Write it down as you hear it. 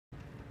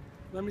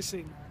Let me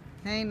see.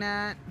 Hey,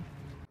 Nat.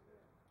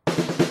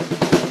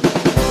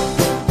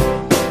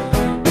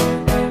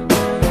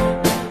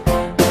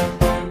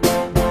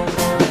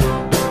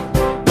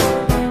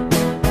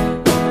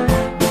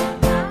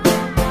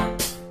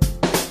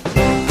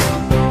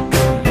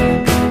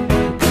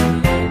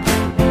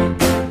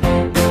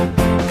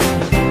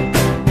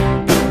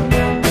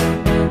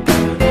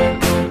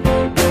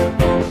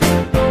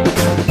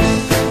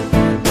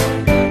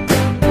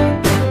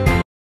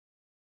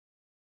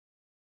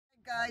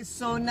 Guys,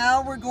 so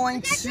now we're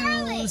going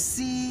to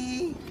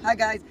see. Hi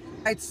guys.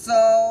 Alright,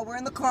 so we're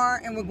in the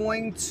car and we're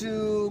going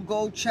to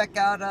go check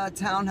out a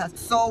townhouse.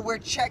 So we're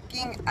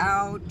checking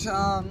out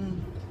a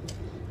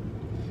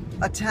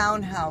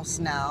townhouse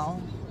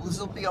now. This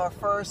will be our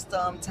first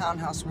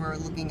townhouse we're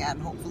looking at.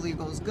 Hopefully it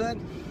goes good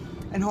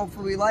and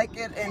hopefully we like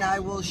it, and I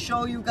will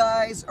show you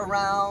guys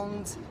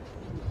around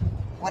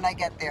when I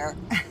get there.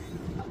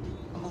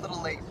 I'm a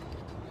little late.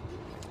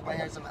 My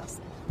hair's a mess.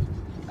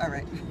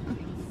 Alright.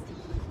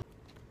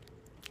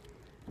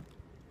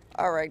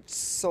 Alright,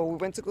 so we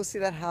went to go see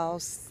that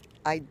house.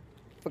 I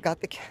forgot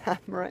the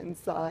camera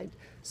inside,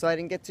 so I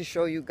didn't get to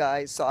show you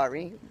guys,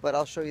 sorry. But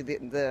I'll show you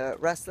the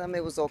rest of them.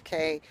 It was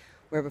okay.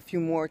 We have a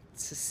few more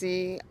to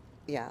see.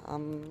 Yeah,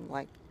 I'm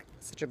like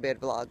such a bad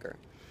vlogger.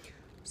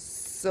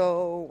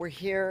 So we're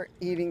here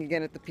eating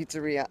again at the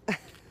pizzeria.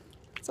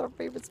 It's our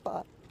favorite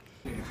spot.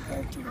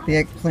 The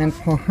eggplant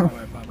farm.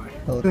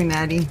 Hello,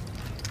 Natty.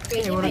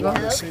 Hey, wanna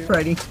go?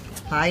 Freddie.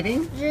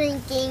 Hiding?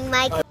 Drinking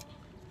my...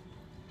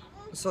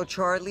 So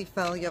Charlie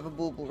fell. You have a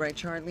boo-boo, right,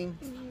 Charlie?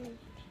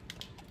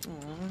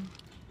 Aww.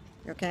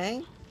 You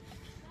okay?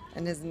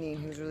 And his knee,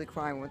 he was really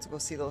crying. We went to go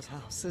see those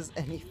houses,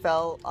 and he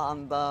fell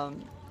on the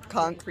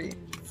concrete.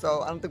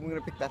 So I don't think we're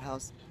gonna pick that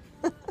house.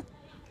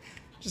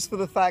 Just for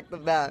the fact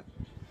of that.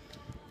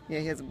 Yeah,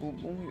 he has a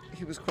boo-boo.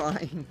 He was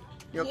crying.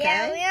 You okay?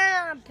 Yeah,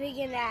 we're not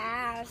picking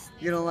that house.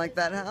 You don't like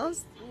that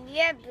house?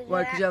 Yeah,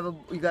 Why? Cause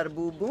you got a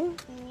boo-boo?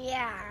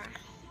 Yeah.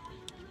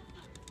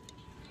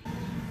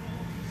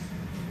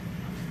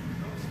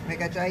 I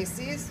got your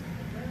ices.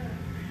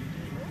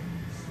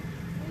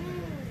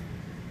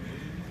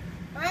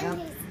 Mine Yeah.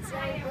 tastes so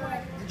good.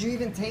 Did you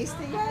even taste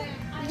it yet?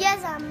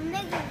 Yes, I'm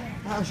making it.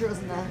 How's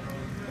yours, Nat?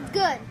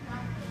 Good.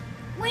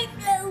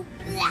 Window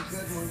Good blast.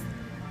 one.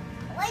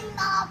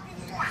 Window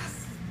blast.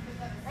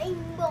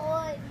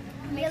 Rainbow.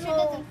 Make sure it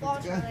doesn't fall,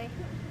 Good. Charlie.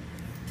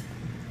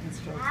 Let's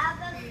try.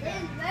 Have a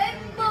big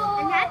rainbow.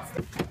 And that's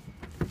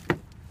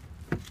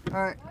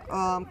All right,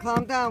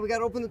 calm down. We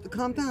gotta open it.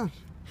 Calm down.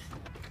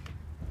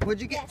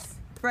 What'd you get? Yes.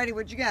 Freddie,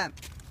 what'd you get? a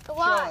Show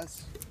watch.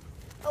 us.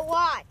 A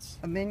watch.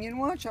 A Minion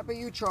watch? How about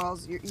you,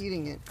 Charles? You're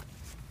eating it.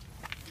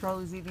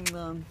 Charlie's eating the...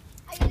 Are you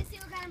gonna see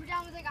what kind of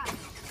pajamas I got?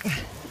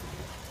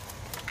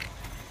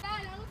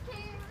 I don't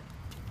care.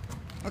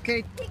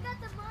 Okay, He got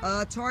the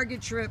money.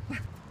 Target trip.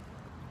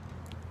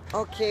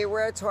 Okay,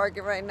 we're at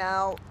Target right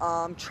now.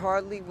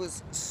 Charlie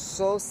was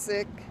so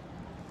sick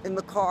in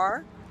the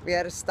car. We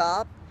had to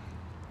stop.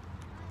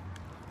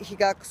 He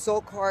got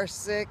so car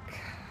sick.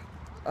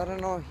 I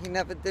don't know, he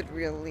never did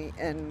really,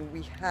 and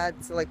we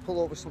had to like pull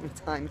over so many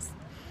times.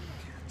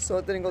 So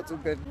it didn't go too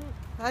good.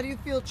 How do you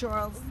feel,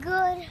 Charles?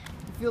 Good. You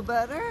feel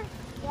better?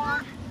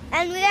 Yeah.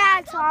 And we are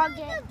at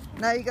Target.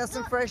 Now you got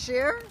some fresh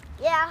air?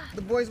 Yeah.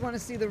 The boys want to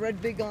see the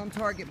red big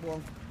Target ball.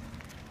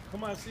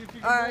 Come on, see if you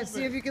can Alright, move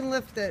see it. if you can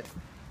lift it.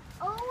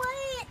 Oh,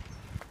 wait.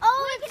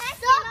 Oh, wait, can I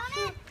stand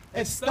on it?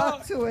 It's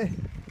Stuck to it.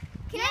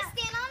 Can I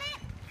stand on it?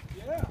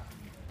 Yeah.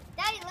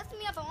 Daddy, lift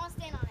me up. I want to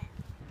stand on it.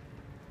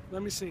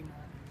 Let me see.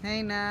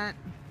 Hey, Nat.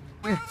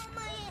 Oh, my.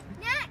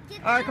 Nat, get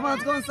Alright, come on,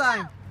 let's go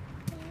inside.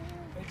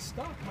 It's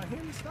stuck. My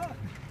hand is stuck.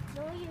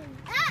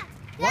 Ah,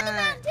 What? get the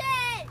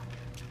mountain.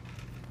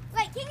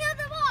 Wait, king of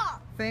the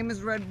ball. Famous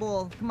Red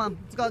Bull. Come on,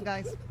 let's go,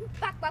 guys.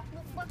 Back.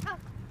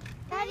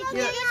 Daddy,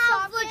 Yeah. can you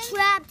for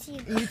trap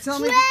team? You tell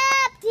me,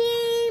 Trap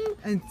team.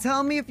 and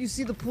tell me if you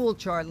see the pool,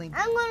 Charlie.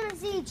 I'm going to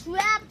see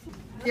trap team.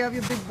 You have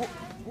your big ball.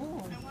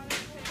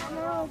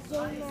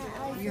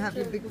 You have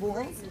your big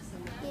balls?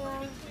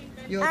 Yeah.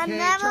 You I'm okay?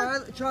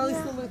 never- Charlie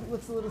yeah. still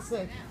looks a little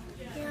sick.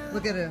 Yeah.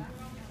 Look at him.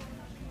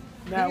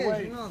 Now He is,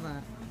 wait. you know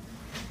that.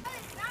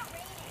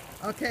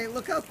 Okay,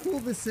 look how cool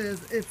this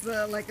is. It's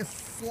like a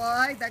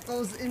slide that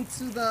goes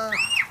into the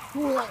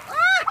pool. Ah!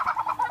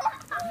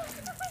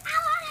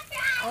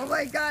 Oh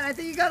my God, I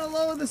think you gotta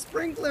lower the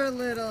sprinkler a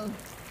little.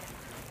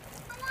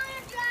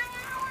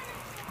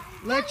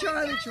 Let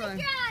Charlie try.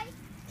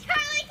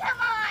 Charlie, come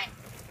on.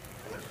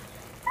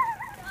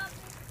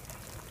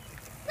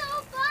 So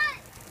fun.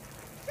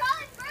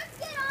 Charlie, first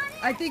get on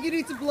it. I think you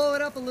need to blow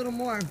it up a little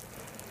more.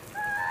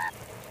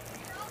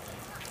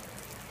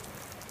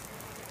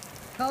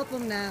 Help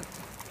him, Nat.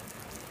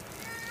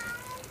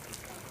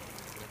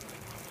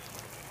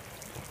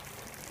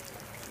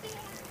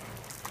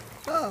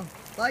 Go,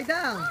 lie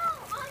down.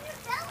 Oh, on your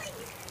belly.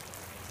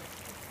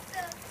 So,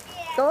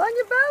 yeah. Go on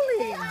your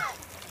belly. Yeah.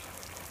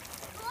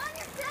 Go on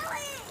your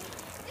belly.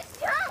 Just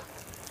jump.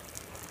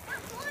 Go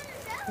on your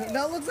belly.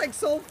 That looks like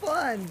so fun. I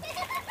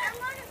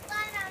want to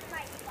slide on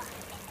my butt.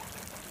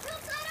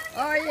 You'll slide on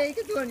your Oh yeah, you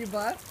can do it on your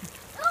butt. butt.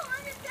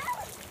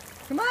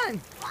 Come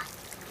on.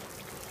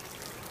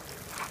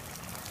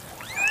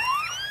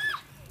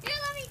 Here,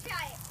 let me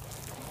try it.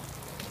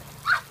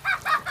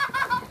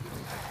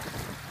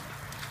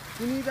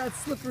 You need that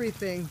slippery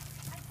thing.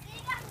 I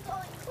think I'm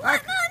going. Come Alright.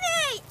 on,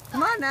 Mommy!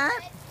 Come on, Nat.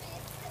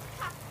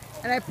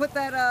 It's And I put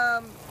that yeah,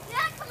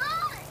 come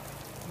on!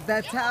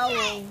 that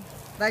towel,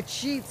 that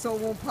sheet, so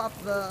it won't pop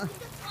the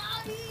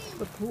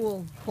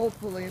pool.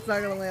 Hopefully, it's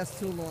not gonna last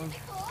too long.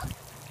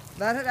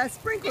 That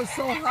sprinkler's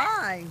so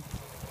high.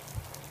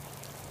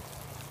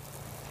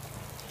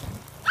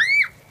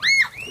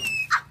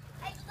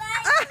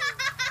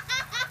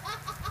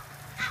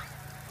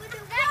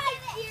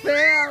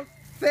 Failed.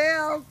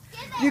 Failed.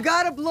 You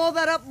gotta blow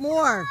that up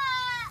more.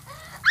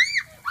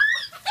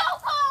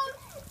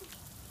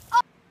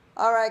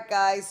 All right,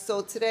 guys.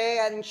 So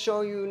today I didn't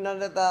show you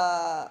none of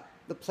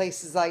the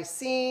places I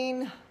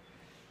seen.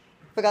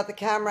 Forgot the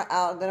camera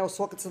out. Then I was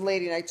talking to the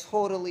lady and I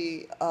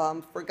totally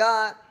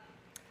forgot.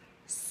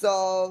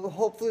 So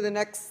hopefully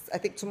I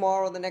think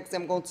tomorrow, the next day,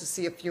 I'm going to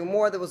see a few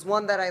more. There was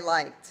one that I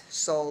liked.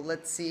 So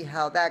let's see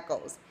how that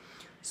goes.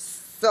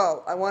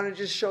 So I want to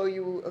just show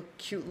you a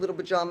cute little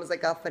pajamas I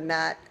got for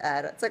Nat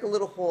it's like a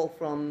little haul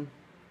from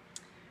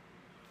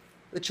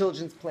the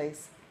children's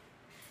place.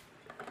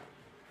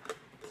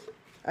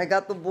 I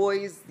got the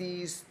boys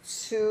these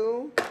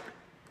two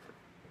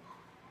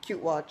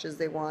cute watches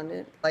they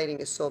wanted. Lighting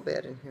is so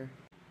bad in here.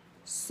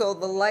 So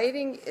the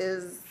lighting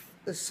is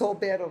so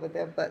bad over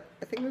there, but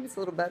I think maybe it's a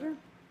little better.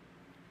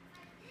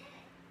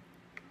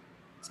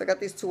 So I got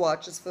these two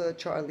watches for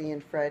Charlie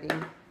and Freddie.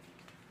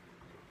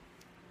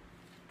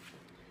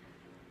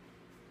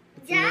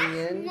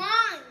 That's mine.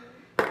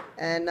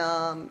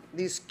 And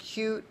these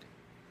cute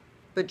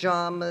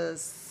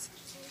pajamas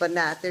for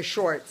Nat. They're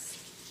shorts.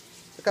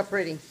 Look how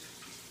pretty.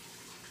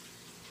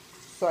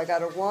 So I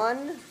got her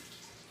one.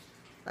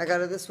 I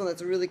got her this one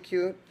that's really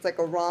cute. It's like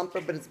a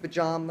romper, but it's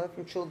pajama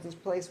from Children's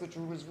Place, which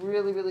was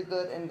really, really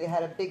good. And they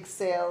had a big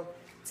sale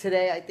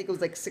today. I think it was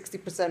like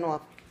 60%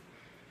 off.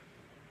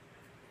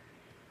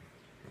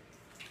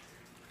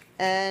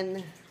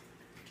 And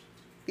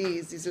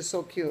these are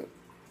so cute.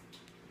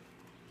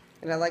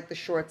 And I like the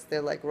shorts. They're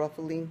like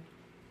ruffly.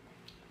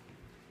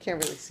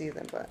 Can't really see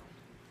them, but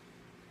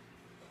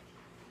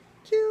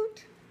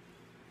cute.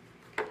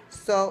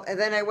 So, and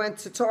then I went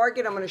to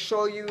Target. I'm going to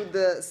show you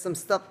some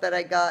stuff that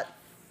I got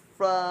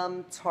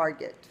from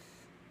Target.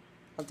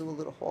 I'll do a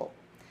little haul.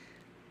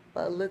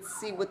 But let's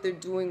see what they're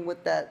doing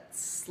with that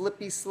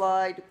slippy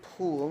slide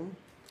pool.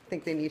 I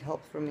think they need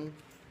help from me.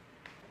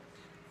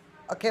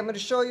 Okay, I'm going to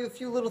show you a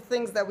few little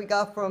things that we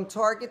got from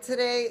Target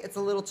today. It's a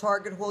little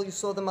Target haul. You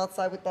saw them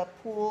outside with that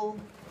pool.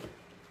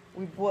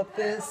 We bought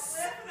this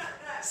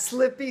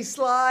slippy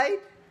slide.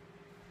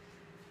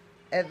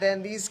 And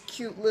then these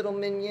cute little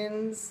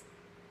Minions.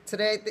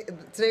 Today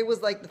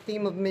was like the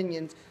theme of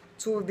Minions.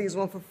 Two of these,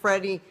 one for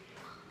Freddie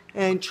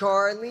and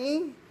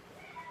Charlie.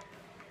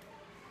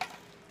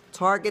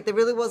 Target, there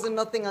really wasn't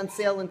nothing on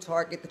sale in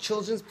Target. The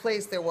Children's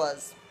Place there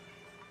was.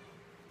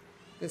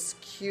 This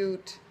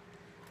cute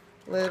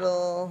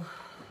little,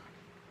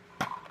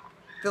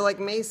 they're like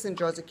mason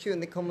jars. They're cute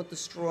and they come with the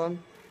straw.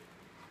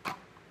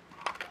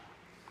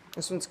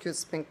 This one's cute,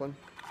 it's the pink one.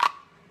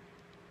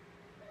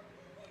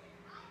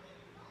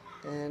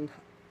 And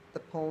the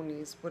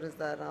ponies, what is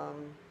that? I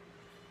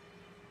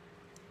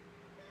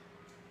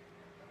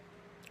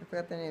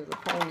forgot the name of the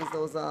ponies,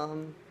 those,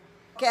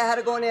 okay, I had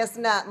to go and ask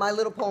Nat, My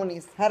Little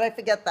Ponies. How did I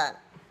forget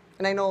that?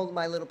 And I know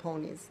My Little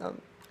Ponies. Yes.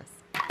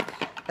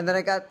 And then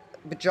I got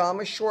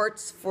pajama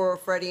shorts for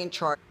Freddie and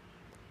Charlie.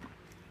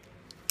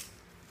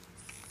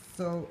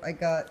 So I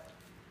got,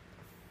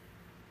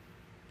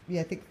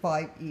 I think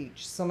 5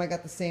 each. Some I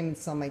got the same and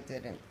some I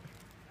didn't.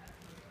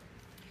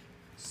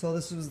 So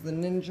this was the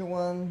Ninja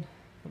one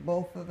for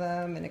both of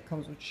them, and it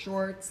comes with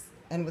shorts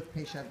and with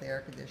Peychaud the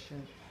air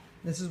condition.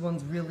 This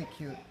one's really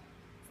cute.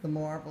 It's the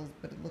Marvels,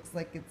 but it looks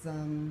like it's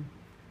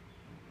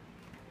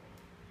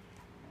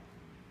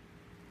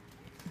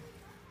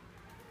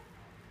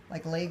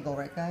like Lego,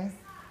 right guys?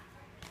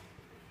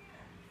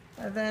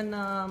 And then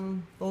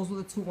those were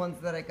the two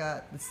ones that I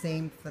got the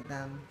same for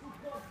them.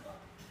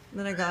 And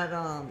then I got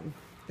I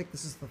think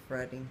this is for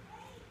Freddie.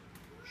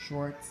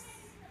 Shorts.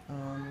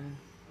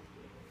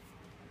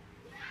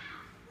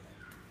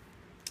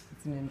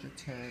 It's Ninja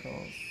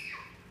Turtles.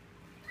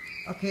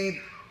 Okay,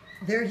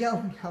 they're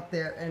yelling out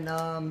there,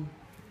 and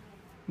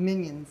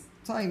Minions.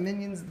 Sorry,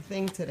 Minions the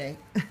thing today.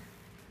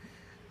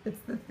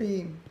 It's the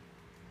theme.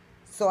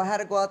 So I had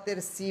to go out there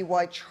to see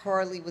why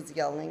Charlie was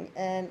yelling,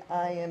 and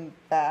I am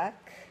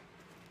back.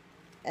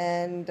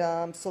 And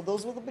so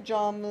those were the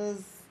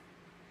pajamas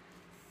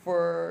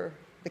for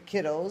the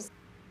kiddos.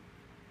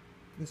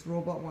 This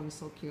robot one is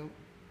so cute.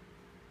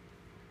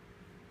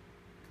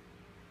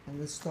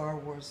 And the Star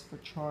Wars for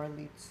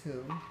Charlie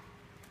too. I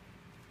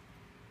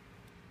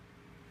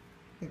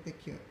think they're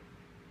cute.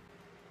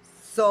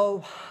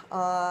 So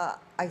I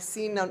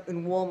seen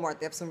in Walmart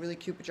they have some really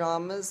cute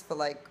pajamas for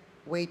like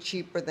way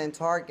cheaper than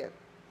Target.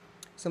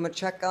 So I'm gonna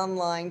check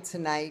online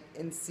tonight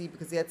and see,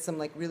 because they had some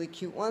like really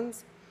cute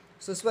ones.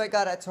 So this is what I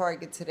got at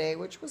Target today,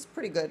 which was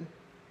pretty good.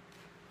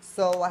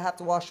 So I have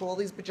to wash all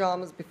these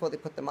pajamas before they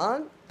put them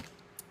on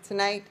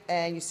tonight.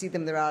 And you see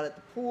them, they're out at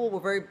the pool.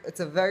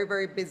 It's a very,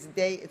 very busy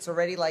day. It's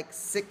already like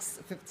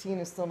 6:15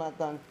 and still not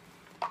done.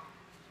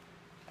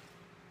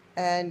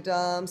 And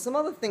some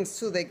other things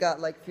too. They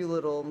got like a few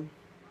little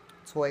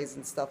toys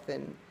and stuff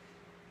in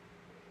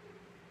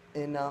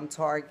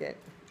Target.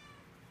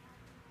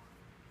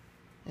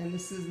 And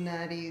this is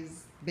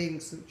Natty's bathing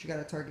suit she got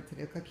at Target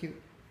today. Look how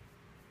cute.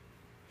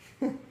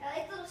 I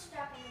like the little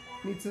strap on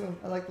the back. Me too.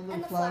 I like the little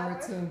And the flower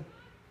flower. too.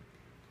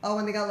 Oh,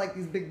 and they got like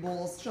these big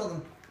balls. Show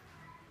them.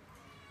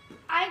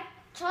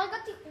 Charlie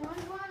got the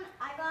orange one,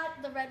 I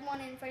got the red one,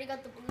 and Freddie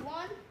got the blue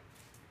one.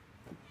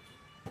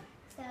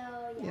 So,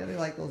 Yeah, they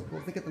like those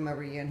balls. They get them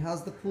every year. And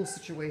how's the pool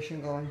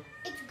situation going?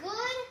 It's good.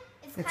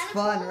 It's kind of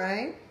fun, cold.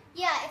 right?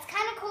 Yeah, it's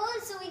kind of cold,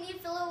 so we need to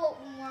fill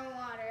it with more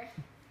water.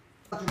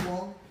 Your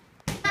ball.